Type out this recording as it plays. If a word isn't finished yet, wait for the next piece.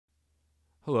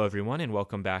Hello, everyone, and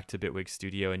welcome back to Bitwig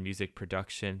Studio and Music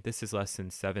Production. This is lesson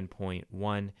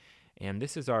 7.1, and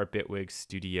this is our Bitwig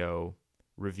Studio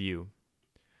review.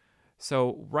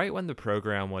 So, right when the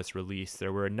program was released,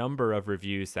 there were a number of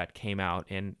reviews that came out,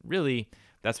 and really,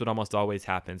 that's what almost always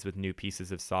happens with new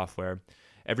pieces of software.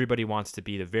 Everybody wants to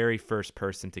be the very first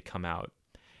person to come out.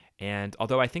 And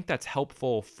although I think that's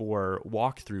helpful for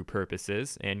walkthrough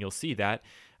purposes, and you'll see that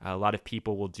a lot of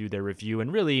people will do their review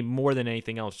and really more than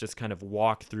anything else, just kind of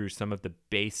walk through some of the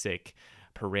basic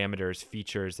parameters,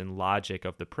 features, and logic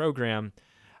of the program.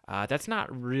 That's not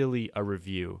really a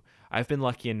review. I've been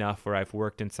lucky enough where I've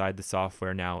worked inside the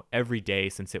software now every day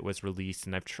since it was released,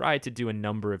 and I've tried to do a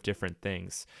number of different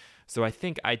things. So I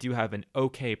think I do have an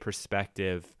okay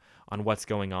perspective on what's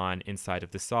going on inside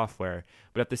of the software.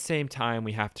 But at the same time,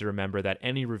 we have to remember that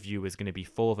any review is going to be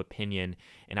full of opinion,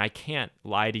 and I can't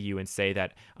lie to you and say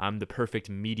that I'm the perfect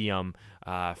medium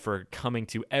for coming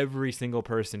to every single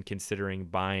person considering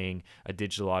buying a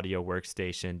digital audio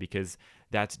workstation, because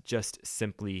that's just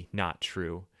simply not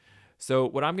true. So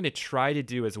what I'm going to try to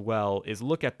do as well is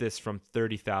look at this from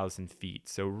 30,000 feet.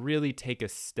 So really take a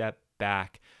step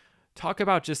back, talk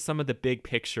about just some of the big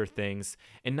picture things,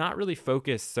 and not really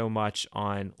focus so much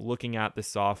on looking at the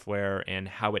software and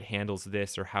how it handles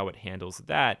this or how it handles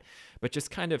that, but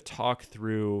just kind of talk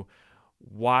through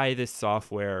why this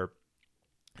software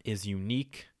is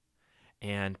unique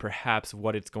and perhaps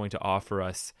what it's going to offer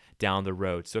us down the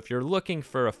road. So if you're looking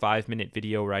for a 5-minute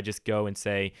video where I just go and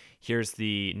say, here's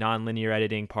the non-linear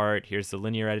editing part, here's the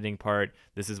linear editing part,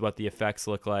 this is what the effects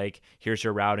look like, here's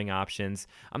your routing options,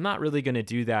 I'm not really going to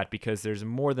do that because there's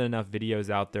more than enough videos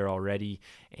out there already,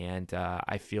 and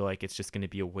I feel like it's just going to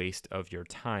be a waste of your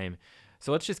time.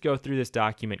 So let's just go through this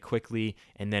document quickly,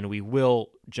 and then we will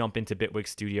jump into Bitwig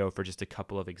Studio for just a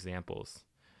couple of examples.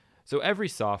 So every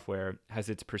software has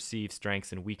its perceived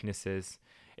strengths and weaknesses.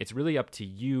 It's really up to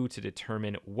you to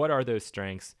determine what are those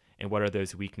strengths and what are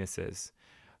those weaknesses.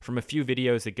 From a few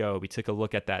videos ago, we took a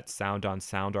look at that Sound on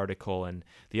Sound article, and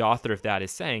the author of that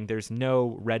is saying there's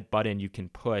no red button you can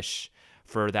push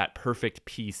for that perfect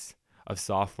piece of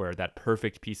software, that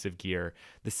perfect piece of gear.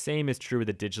 The same is true with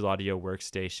a digital audio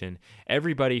workstation.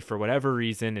 Everybody, for whatever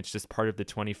reason, it's just part of the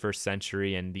 21st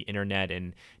century and the internet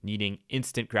and needing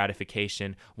instant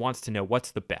gratification, wants to know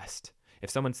what's the best. If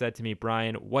someone said to me,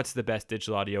 Brian, what's the best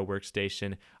digital audio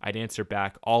workstation? I'd answer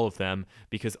back all of them,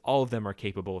 because all of them are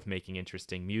capable of making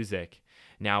interesting music.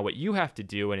 Now, what you have to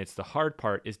do, and it's the hard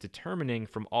part, is determining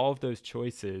from all of those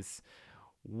choices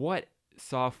what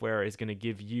software is going to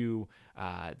give you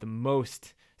the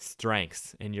most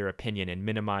strengths in your opinion and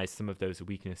minimize some of those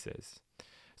weaknesses.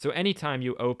 So anytime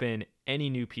you open any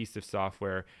new piece of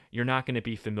software, you're not going to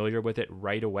be familiar with it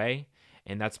right away.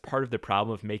 And that's part of the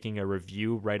problem of making a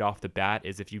review right off the bat,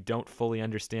 is if you don't fully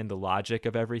understand the logic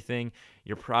of everything,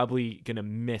 you're probably going to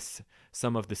miss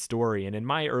some of the story. And in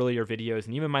my earlier videos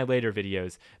and even my later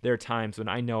videos, there are times when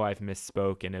I know I've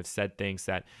misspoke and have said things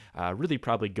that really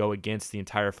probably go against the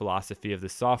entire philosophy of the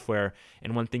software.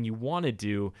 And one thing you want to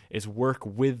do is work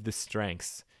with the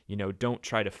strengths. Don't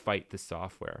try to fight the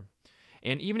software.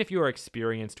 And even if you are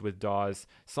experienced with DAWs,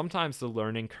 sometimes the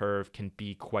learning curve can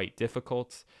be quite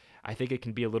difficult. I think it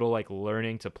can be a little like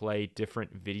learning to play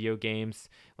different video games,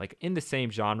 like in the same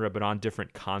genre, but on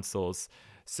different consoles.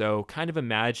 So kind of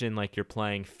imagine like you're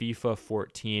playing FIFA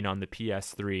 14 on the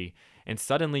PS3, and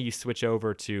suddenly you switch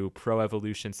over to Pro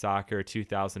Evolution Soccer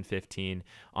 2015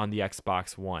 on the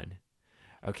Xbox One.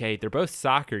 Okay, they're both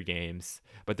soccer games,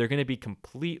 but they're going to be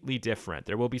completely different.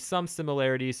 There will be some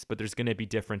similarities, but there's going to be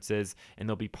differences, and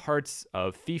there'll be parts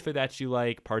of FIFA that you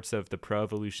like, parts of the Pro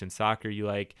Evolution Soccer you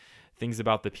like, things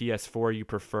about the PS4 you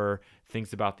prefer,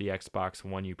 things about the Xbox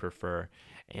One you prefer.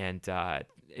 And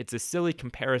it's a silly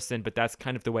comparison, but that's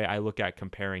kind of the way I look at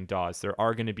comparing DAWs. There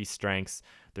are going to be strengths,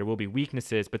 there will be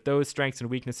weaknesses, but those strengths and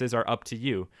weaknesses are up to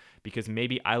you, because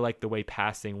maybe I like the way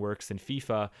passing works in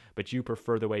FIFA, but you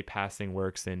prefer the way passing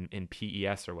works in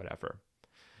PES or whatever.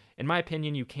 In my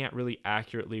opinion, you can't really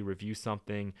accurately review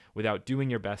something without doing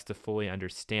your best to fully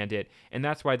understand it, and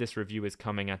that's why this review is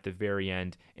coming at the very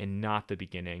end and not the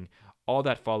beginning. All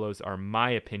that follows are my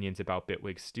opinions about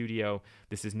Bitwig Studio.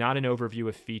 This is not an overview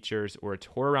of features or a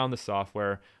tour around the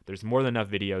software. There's more than enough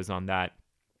videos on that.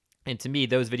 And to me,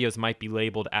 those videos might be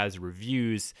labeled as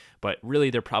reviews, but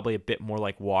really they're probably a bit more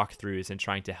like walkthroughs and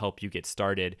trying to help you get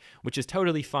started, which is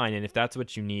totally fine. And if that's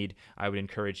what you need, I would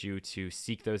encourage you to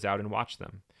seek those out and watch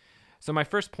them. So my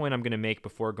first point I'm going to make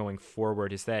before going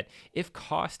forward is that if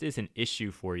cost is an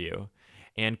issue for you,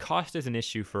 And cost is an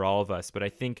issue for all of us, but I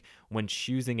think when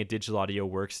choosing a digital audio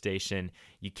workstation,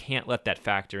 you can't let that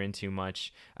factor in too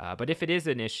much. But if it is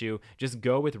an issue, just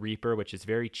go with Reaper, which is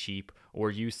very cheap,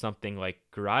 or use something like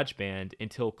GarageBand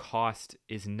until cost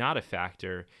is not a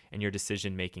factor in your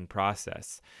decision-making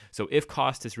process. So if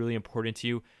cost is really important to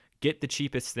you, get the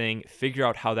cheapest thing, figure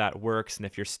out how that works. And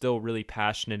if you're still really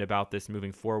passionate about this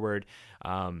moving forward,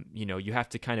 you have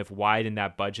to kind of widen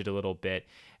that budget a little bit.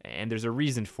 And there's a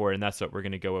reason for it, and that's what we're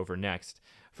going to go over next.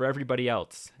 For everybody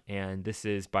else, and this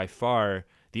is by far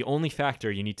the only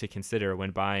factor you need to consider when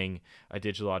buying a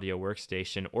digital audio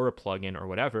workstation or a plugin or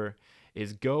whatever,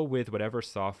 is go with whatever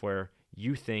software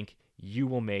you think you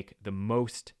will make the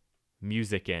most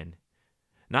music in.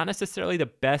 Not necessarily the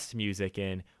best music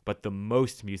in, but the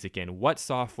most music in. What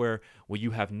software will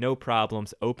you have no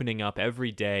problems opening up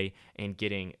every day and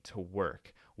getting to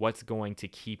work? What's going to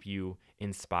keep you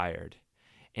inspired?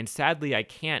 And sadly, I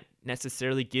can't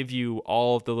necessarily give you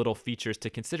all of the little features to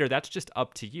consider. That's just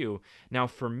up to you. Now,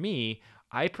 for me,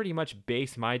 I pretty much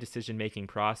base my decision-making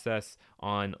process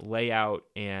on layout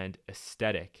and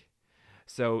aesthetic.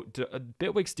 So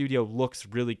Bitwig Studio looks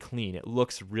really clean. It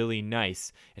looks really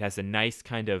nice. It has a nice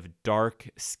kind of dark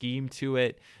scheme to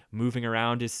it. Moving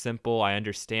around is simple. I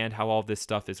understand how all this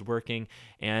stuff is working.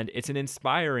 And it's an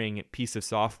inspiring piece of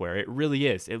software. It really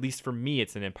is. At least for me,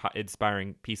 it's an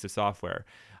inspiring piece of software.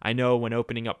 I know when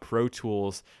opening up Pro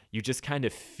Tools, you just kind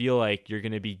of feel like you're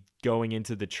going to be going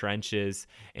into the trenches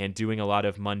and doing a lot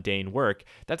of mundane work.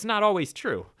 That's not always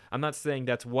true. I'm not saying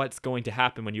that's what's going to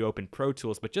happen when you open Pro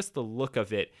Tools, but just the look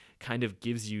of it kind of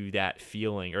gives you that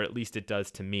feeling, or at least it does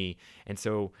to me. And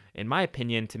so, in my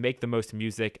opinion, to make the most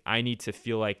music, I need to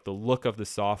feel like the look of the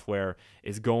software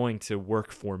is going to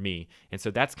work for me. And so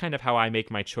that's kind of how I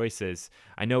make my choices.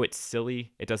 I know it's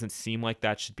silly. It doesn't seem like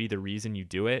that should be the reason you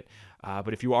do it.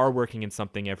 But if you are working in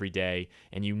something every day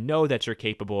and you know that you're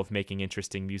capable of making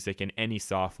interesting music in any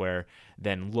software,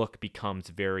 then look becomes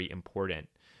very important.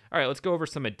 All right, let's go over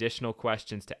some additional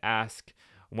questions to ask.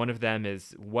 One of them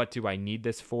is, what do I need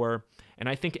this for? And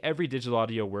I think every digital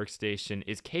audio workstation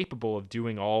is capable of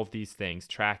doing all of these things: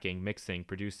 tracking, mixing,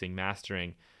 producing,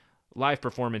 mastering, live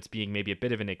performance being maybe a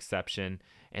bit of an exception,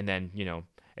 and then,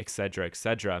 et cetera, et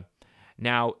cetera.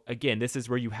 Now, again, this is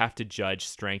where you have to judge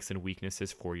strengths and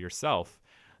weaknesses for yourself.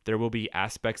 There will be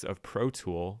aspects of Pro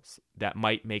Tools that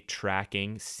might make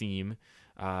tracking seem,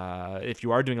 if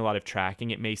you are doing a lot of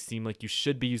tracking, it may seem like you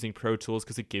should be using Pro Tools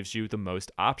because it gives you the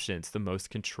most options, the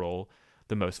most control,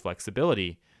 the most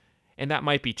flexibility. And that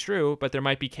might be true, but there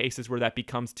might be cases where that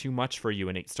becomes too much for you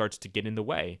and it starts to get in the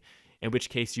way, in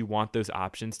which case you want those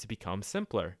options to become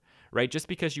simpler, right? Just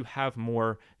because you have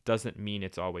more doesn't mean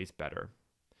it's always better.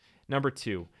 Number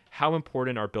 2, how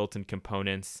important are built-in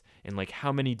components, and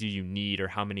how many do you need or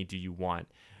how many do you want?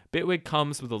 Bitwig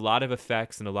comes with a lot of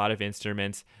effects and a lot of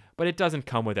instruments, but it doesn't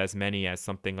come with as many as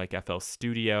something like FL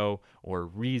Studio or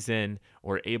Reason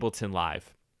or Ableton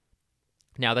Live.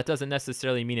 Now, that doesn't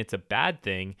necessarily mean it's a bad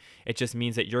thing. It just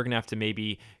means that you're going to have to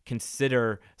maybe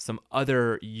consider some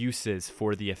other uses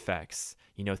for the effects.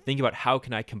 Think about, how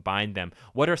can I combine them?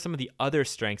 What are some of the other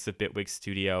strengths of Bitwig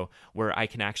Studio where I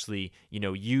can actually,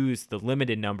 use the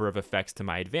limited number of effects to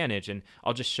my advantage? And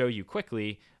I'll just show you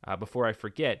quickly before I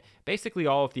forget. Basically,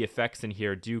 all of the effects in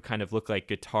here do kind of look like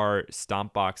guitar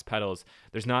stomp box pedals.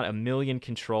 There's not a million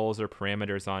controls or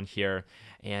parameters on here,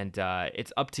 and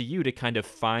it's up to you to kind of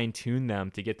fine tune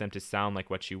them to get them to sound like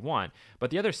what you want.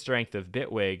 But the other strength of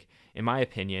Bitwig, in my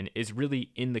opinion, is really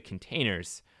in the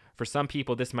containers. For some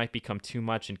people, this might become too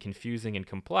much and confusing and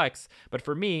complex, but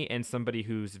for me, and somebody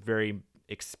who's very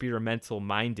experimental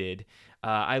minded,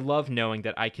 I love knowing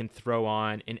that I can throw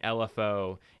on an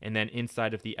LFO, and then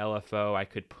inside of the LFO, I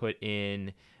could put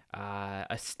in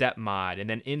a step mod, and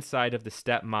then inside of the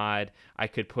step mod, I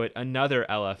could put another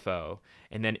LFO,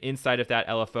 and then inside of that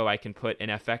LFO, I can put an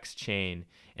FX chain,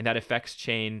 and that FX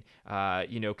chain,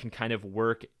 can kind of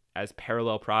work as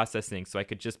parallel processing, so I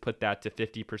could just put that to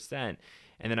 50%.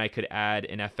 And then I could add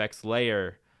an FX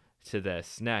layer to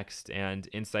this next, and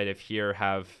inside of here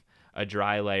have a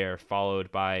dry layer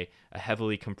followed by a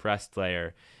heavily compressed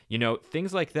layer.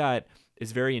 Things like that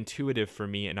is very intuitive for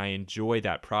me, and I enjoy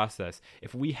that process.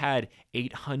 If we had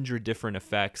 800 different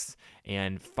effects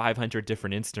and 500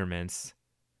 different instruments,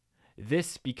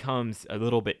 this becomes a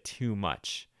little bit too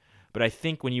much. But I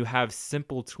think when you have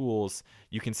simple tools,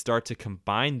 you can start to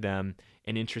combine them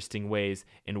in interesting ways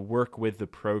and work with the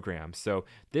program. So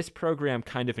this program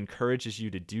kind of encourages you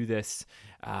to do this.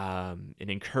 It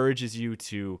encourages you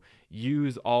to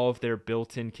use all of their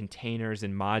built-in containers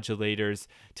and modulators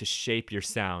to shape your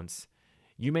sounds.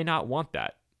 You may not want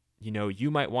that. You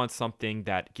might want something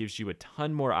that gives you a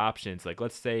ton more options. Like,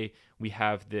 let's say we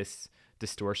have this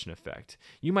distortion effect.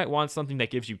 You might want something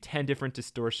that gives you 10 different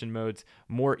distortion modes,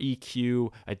 more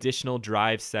EQ, additional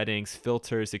drive settings,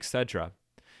 filters, etc.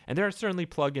 And there are certainly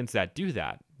plugins that do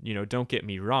that. Don't get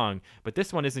me wrong, but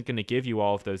this one isn't going to give you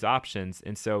all of those options.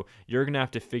 And so you're going to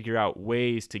have to figure out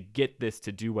ways to get this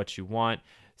to do what you want.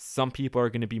 Some people are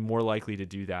going to be more likely to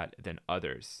do that than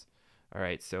others. All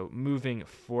right, so moving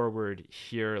forward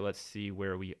here, let's see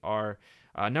where we are.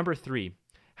 Number 3,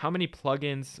 how many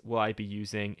plugins will I be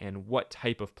using and what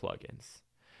type of plugins?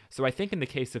 So I think in the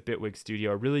case of Bitwig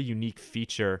Studio, a really unique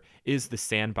feature is the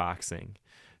sandboxing.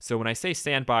 So when I say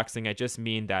sandboxing, I just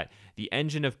mean that the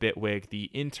engine of Bitwig, the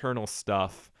internal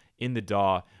stuff in the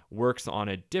DAW, works on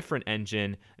a different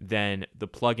engine than the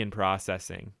plugin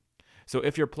processing. So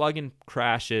if your plugin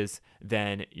crashes,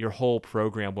 then your whole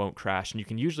program won't crash, and you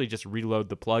can usually just reload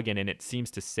the plugin and it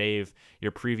seems to save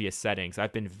your previous settings.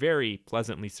 I've been very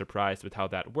pleasantly surprised with how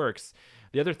that works.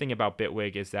 The other thing about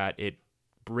Bitwig is that it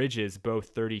bridges both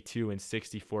 32 and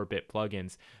 64-bit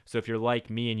plugins. So if you're like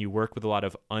me and you work with a lot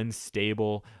of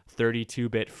unstable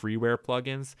 32-bit freeware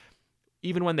plugins,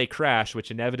 even when they crash,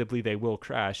 which inevitably they will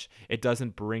crash, it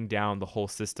doesn't bring down the whole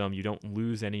system. You don't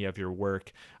lose any of your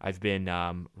work. I've been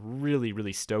really,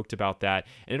 really stoked about that.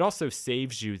 And it also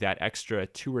saves you that extra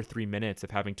 2 or 3 minutes of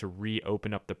having to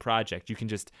reopen up the project. You can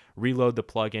just reload the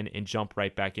plugin and jump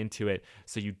right back into it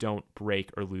so you don't break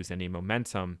or lose any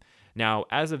momentum. Now,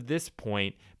 as of this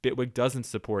point, Bitwig doesn't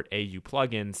support AU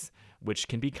plugins, which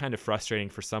can be kind of frustrating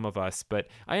for some of us, but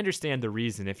I understand the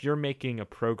reason. If you're making a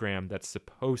program that's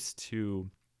supposed to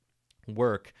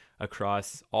work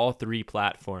across all 3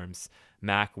 platforms,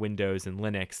 Mac, Windows, and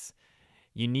Linux,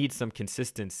 you need some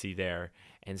consistency there.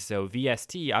 And so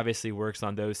VST obviously works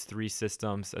on those 3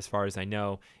 systems as far as I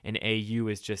know, and AU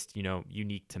is just,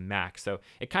 unique to Mac. So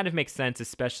it kind of makes sense,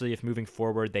 especially if moving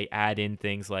forward they add in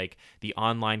things like the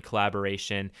online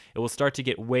collaboration. It will start to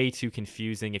get way too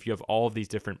confusing if you have all of these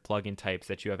different plugin types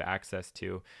that you have access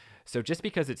to. So just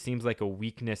because it seems like a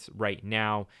weakness right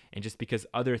now, and just because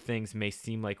other things may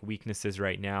seem like weaknesses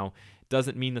right now,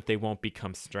 doesn't mean that they won't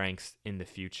become strengths in the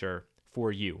future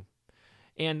for you.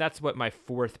 And that's what my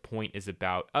 4th point is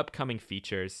about, upcoming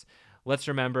features. Let's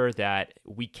remember that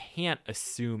we can't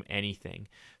assume anything.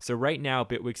 So right now,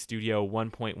 Bitwig Studio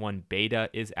 1.1 beta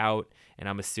is out, and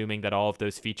I'm assuming that all of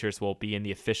those features will be in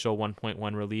the official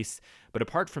 1.1 release. But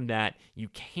apart from that, you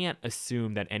can't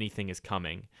assume that anything is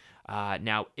coming.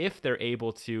 Now, if they're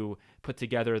able to put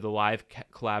together the live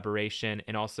collaboration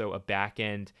and also a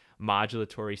back-end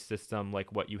modulatory system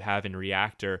like what you have in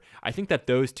Reactor, I think that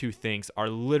those 2 things are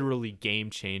literally game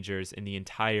changers in the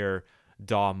entire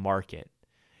DAW market.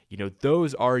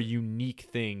 Those are unique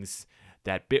things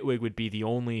that Bitwig would be the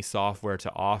only software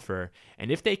to offer.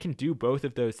 And if they can do both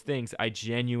of those things, I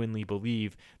genuinely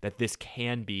believe that this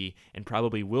can be and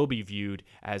probably will be viewed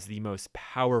as the most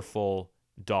powerful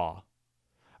DAW.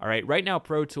 All right, right now,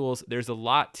 Pro Tools, there's a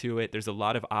lot to it. There's a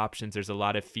lot of options. There's a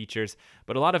lot of features,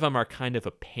 but a lot of them are kind of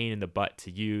a pain in the butt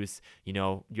to use.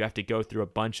 You have to go through a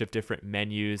bunch of different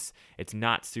menus. It's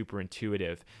not super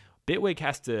intuitive. Bitwig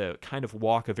has to kind of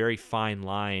walk a very fine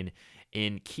line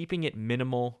in keeping it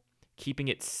minimal, keeping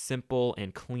it simple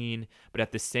and clean, but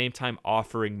at the same time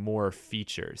offering more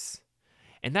features.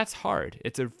 And that's hard.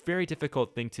 It's a very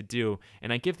difficult thing to do,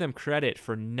 and I give them credit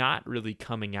for not really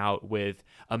coming out with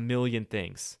a million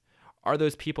things. Are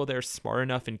those people there smart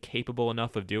enough and capable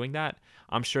enough of doing that?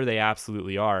 I'm sure they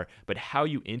absolutely are, but how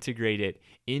you integrate it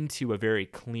into a very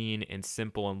clean and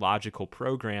simple and logical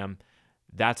program,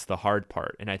 that's the hard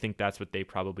part, and I think that's what they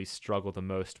probably struggle the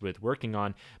most with working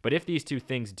on. But if these 2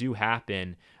 things do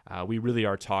happen, we really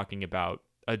are talking about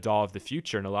a DAW of the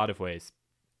future in a lot of ways.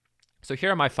 So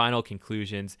here are my final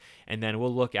conclusions, and then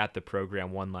we'll look at the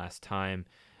program one last time.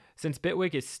 Since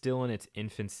Bitwig is still in its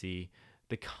infancy,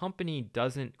 the company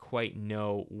doesn't quite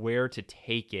know where to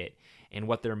take it and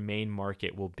what their main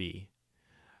market will be.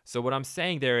 So what I'm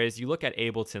saying there is, you look at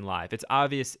Ableton Live, it's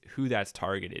obvious who that's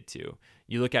targeted to.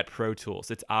 You look at Pro Tools,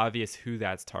 it's obvious who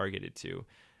that's targeted to.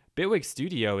 Bitwig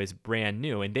Studio is brand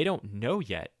new, and they don't know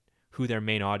yet who their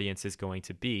main audience is going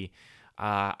to be.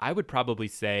 I would probably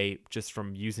say, just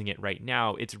from using it right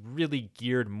now, it's really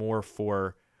geared more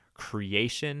for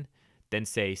creation than,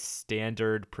 say,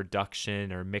 standard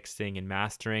production or mixing and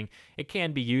mastering. It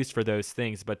can be used for those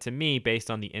things, but to me,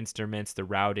 based on the instruments, the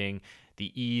routing,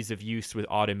 the ease of use with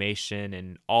automation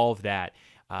and all of that,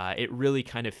 it really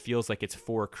kind of feels like it's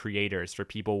for creators, for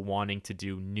people wanting to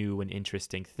do new and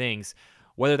interesting things,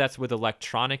 Whether that's with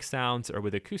electronic sounds or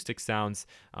with acoustic sounds,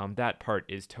 that part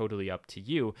is totally up to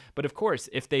you. But of course,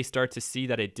 if they start to see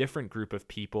that a different group of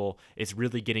people is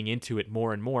really getting into it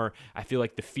more and more, I feel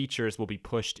like the features will be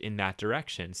pushed in that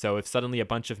direction. So if suddenly a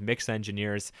bunch of mix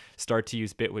engineers start to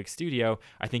use Bitwig Studio,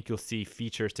 I think you'll see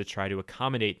features to try to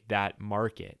accommodate that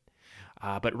market.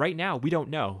 But right now, we don't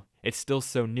know. It's still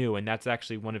so new, and that's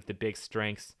actually one of the big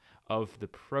strengths of the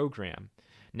program.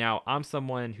 Now, I'm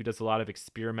someone who does a lot of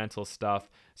experimental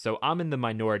stuff, so I'm in the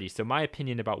minority. So my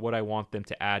opinion about what I want them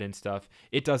to add and stuff,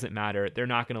 it doesn't matter. They're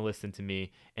not going to listen to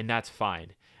me, and that's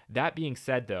fine. That being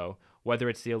said, though, whether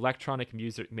it's the electronic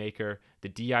music maker, the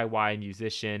DIY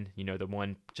musician, the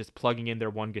one just plugging in their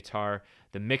one guitar,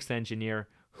 the mix engineer,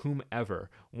 whomever,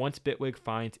 once Bitwig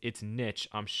finds its niche,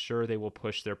 I'm sure they will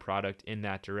push their product in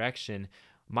that direction.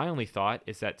 My only thought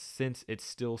is that since it's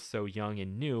still so young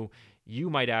and new, you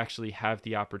might actually have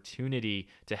the opportunity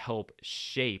to help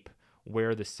shape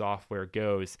where the software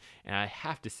goes. And I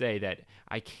have to say that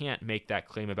I can't make that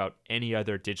claim about any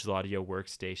other digital audio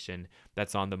workstation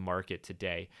that's on the market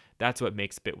today. That's what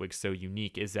makes Bitwig so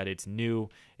unique, is that it's new,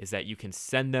 is that you can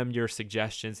send them your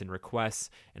suggestions and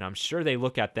requests, and I'm sure they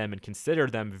look at them and consider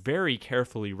them very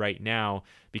carefully right now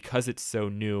because it's so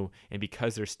new and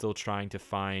because they're still trying to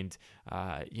find,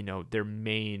 their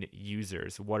main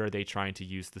users. What are they trying to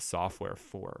use the software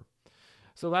for?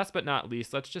 So last but not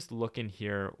least, let's just look in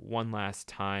here one last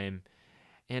time.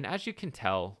 And as you can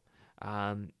tell,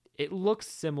 it looks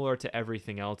similar to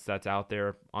everything else that's out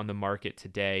there on the market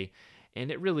today,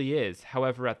 and it really is.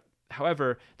 However,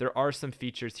 there are some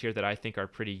features here that I think are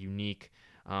pretty unique.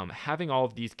 Having all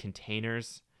of these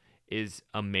containers is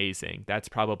amazing. That's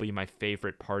probably my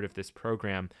favorite part of this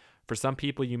program. For some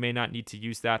people, you may not need to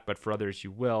use that, but for others,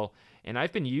 you will. And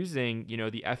I've been using,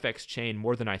 the FX chain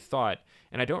more than I thought.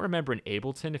 And I don't remember in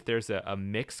Ableton if there's a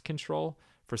mix control.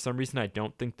 For some reason, I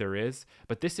don't think there is,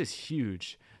 but this is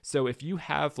huge. So if you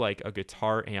have like a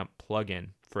guitar amp plugin,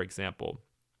 for example,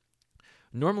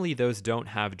 normally those don't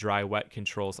have dry wet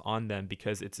controls on them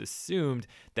because it's assumed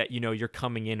that, you're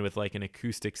coming in with like an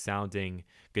acoustic sounding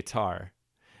guitar.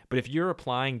 But if you're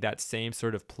applying that same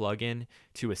sort of plugin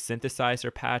to a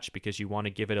synthesizer patch because you want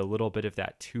to give it a little bit of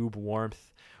that tube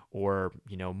warmth or,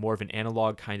 more of an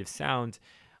analog kind of sound,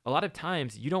 a lot of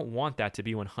times you don't want that to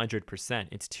be 100%.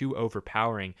 It's too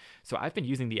overpowering. So I've been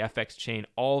using the FX chain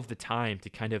all of the time to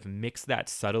kind of mix that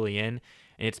subtly in,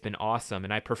 and it's been awesome.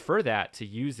 And I prefer that to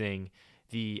using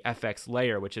the FX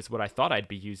layer, which is what I thought I'd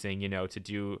be using, to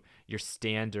do your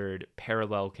standard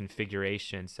parallel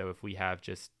configuration. So if we have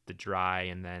just the dry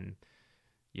and then,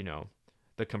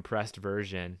 the compressed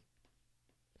version,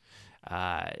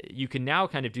 you can now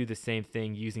kind of do the same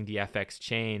thing using the FX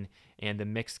chain and the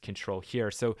mix control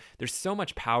here. So there's so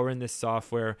much power in this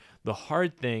software. The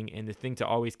hard thing and the thing to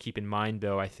always keep in mind,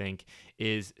 though, I think,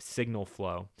 is signal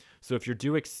flow. So if you're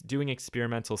doing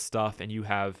experimental stuff and you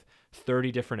have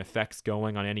 30 different effects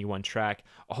going on any one track,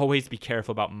 always be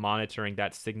careful about monitoring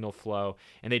that signal flow.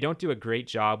 And they don't do a great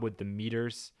job with the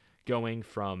meters going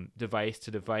from device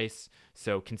to device,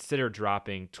 so consider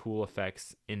dropping tool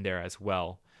effects in there as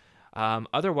well.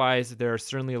 Otherwise, there are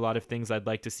certainly a lot of things I'd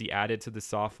like to see added to the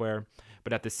software,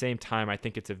 but at the same time, I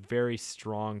think it's a very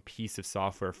strong piece of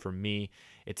software for me.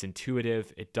 It's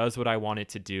intuitive, it does what I want it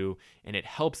to do, and it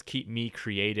helps keep me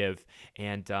creative.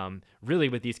 And really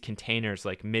with these containers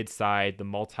like mid-side, the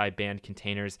multi-band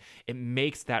containers, it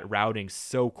makes that routing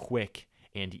so quick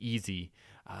and easy.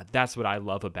 That's what I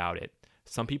love about it.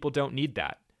 Some people don't need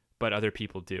that, but other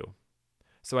people do.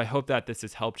 So I hope that this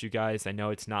has helped you guys. I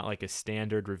know it's not like a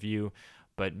standard review,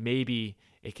 but maybe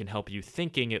it can help you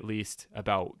thinking at least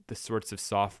about the sorts of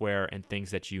software and things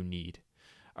that you need.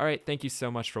 All right, thank you so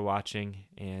much for watching,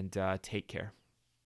 and take care.